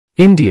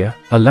India,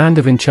 a land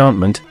of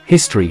enchantment,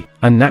 history,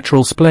 and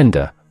natural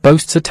splendor,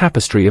 boasts a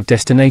tapestry of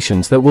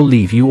destinations that will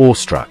leave you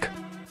awestruck.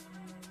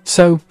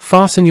 So,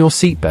 fasten your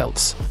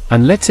seatbelts,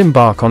 and let's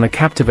embark on a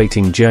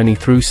captivating journey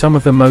through some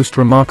of the most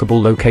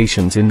remarkable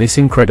locations in this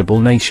incredible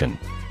nation.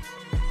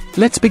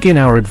 Let's begin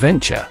our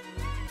adventure.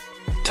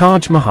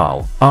 Taj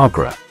Mahal,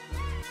 Agra.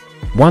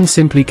 One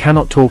simply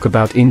cannot talk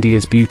about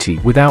India's beauty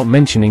without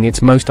mentioning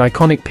its most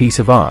iconic piece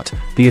of art,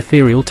 the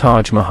ethereal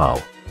Taj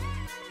Mahal.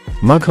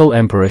 Mughal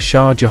Emperor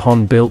Shah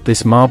Jahan built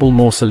this marble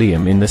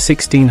mausoleum in the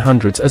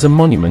 1600s as a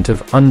monument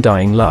of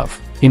undying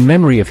love. In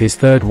memory of his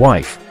third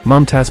wife,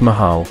 Mumtaz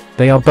Mahal,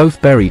 they are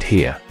both buried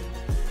here.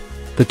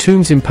 The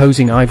tomb's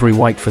imposing ivory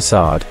white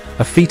facade,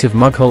 a feat of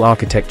Mughal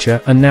architecture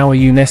and now a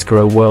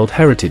UNESCO World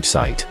Heritage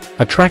Site,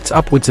 attracts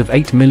upwards of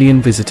 8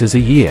 million visitors a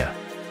year.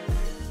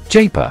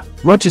 Jaipur,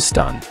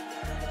 Rajasthan.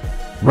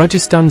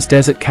 Rajasthan's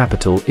desert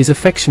capital is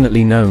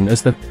affectionately known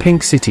as the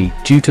Pink City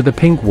due to the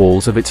pink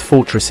walls of its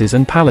fortresses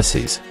and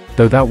palaces,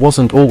 though that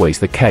wasn't always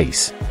the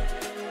case.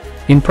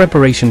 In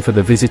preparation for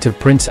the visit of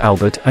Prince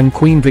Albert and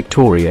Queen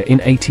Victoria in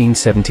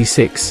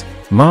 1876,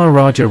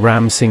 Maharaja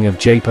Ram Singh of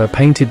Jaipur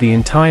painted the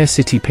entire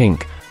city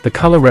pink, the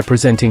color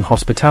representing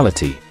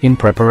hospitality, in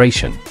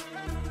preparation.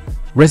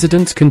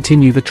 Residents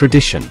continue the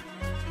tradition.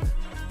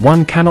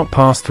 One cannot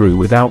pass through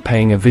without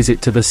paying a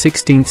visit to the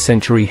 16th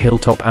century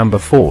hilltop amber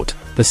fort,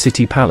 the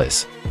City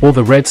Palace, or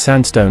the red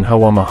sandstone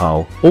Hawa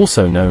Mahal,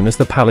 also known as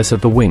the Palace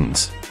of the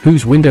Winds,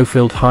 whose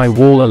window-filled high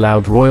wall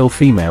allowed royal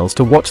females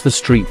to watch the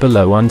street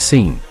below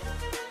unseen.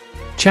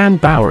 Chand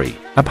Bauri,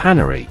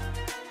 Abhanari.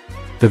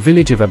 The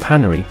village of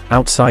Abhanari,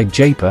 outside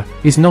Jaipur,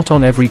 is not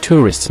on every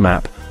tourist's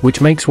map,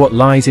 which makes what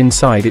lies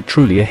inside it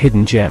truly a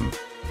hidden gem.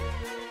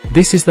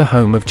 This is the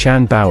home of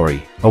Chand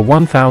Bauri, a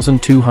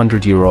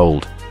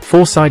 1,200-year-old,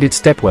 four-sided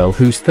stepwell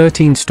whose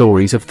 13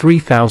 stories of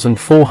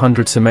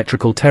 3,400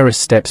 symmetrical terrace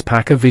steps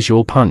pack a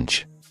visual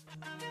punch.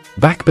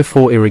 Back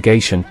before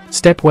irrigation,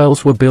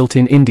 stepwells were built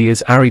in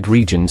India's arid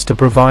regions to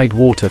provide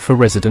water for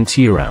residents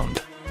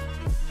year-round.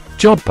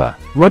 Jodhpur,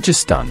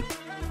 Rajasthan.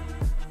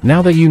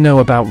 Now that you know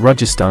about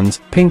Rajasthan's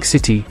Pink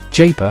City,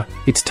 Jaipur,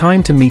 it's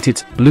time to meet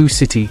its Blue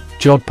City,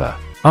 Jodhpur,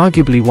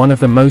 arguably one of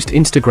the most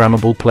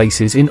Instagrammable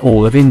places in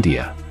all of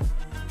India.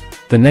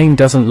 The name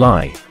doesn't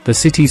lie, the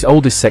city's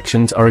oldest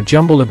sections are a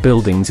jumble of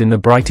buildings in the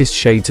brightest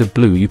shades of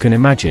blue you can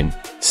imagine,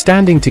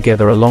 standing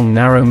together along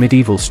narrow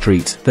medieval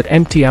streets that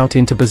empty out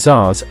into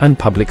bazaars and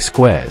public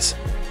squares.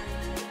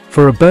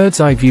 For a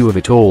bird's-eye view of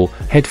it all,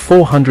 head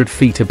 400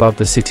 feet above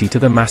the city to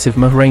the massive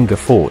Mehrangarh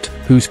Fort,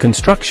 whose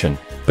construction,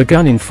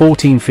 begun in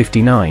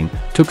 1459,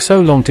 took so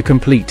long to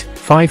complete,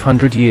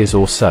 500 years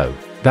or so,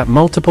 that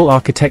multiple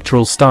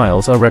architectural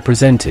styles are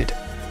represented.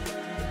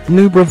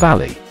 Nubra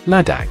Valley,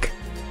 Ladakh.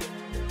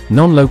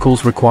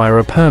 Non-locals require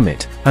a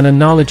permit and a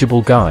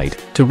knowledgeable guide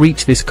to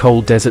reach this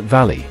cold desert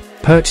valley,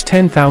 perched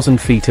 10,000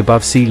 feet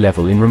above sea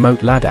level in remote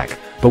Ladakh,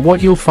 but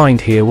what you'll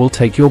find here will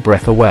take your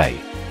breath away.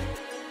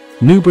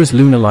 Nubra's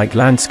lunar-like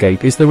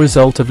landscape is the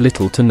result of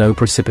little to no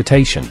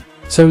precipitation,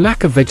 so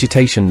lack of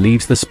vegetation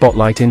leaves the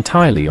spotlight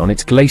entirely on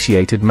its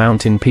glaciated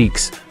mountain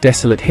peaks,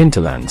 desolate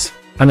hinterlands,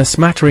 and a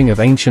smattering of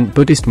ancient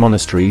Buddhist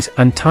monasteries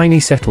and tiny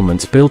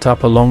settlements built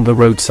up along the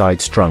roadside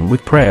strung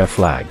with prayer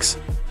flags.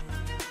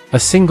 A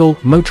single,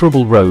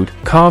 motorable road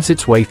carves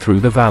its way through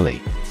the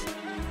valley.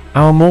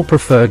 Our more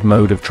preferred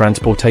mode of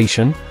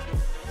transportation?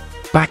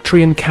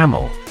 Bactrian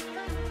camel.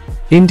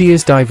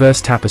 India's diverse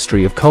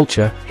tapestry of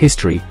culture,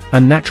 history,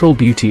 and natural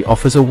beauty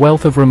offers a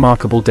wealth of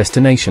remarkable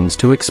destinations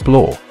to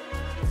explore.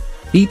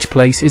 Each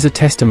place is a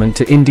testament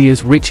to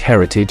India's rich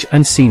heritage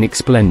and scenic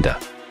splendor.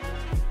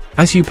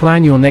 As you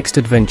plan your next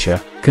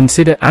adventure,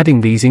 consider adding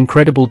these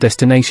incredible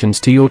destinations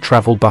to your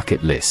travel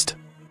bucket list.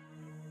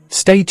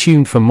 Stay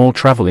tuned for more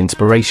travel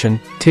inspiration,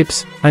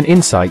 tips, and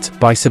insights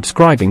by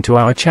subscribing to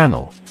our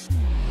channel.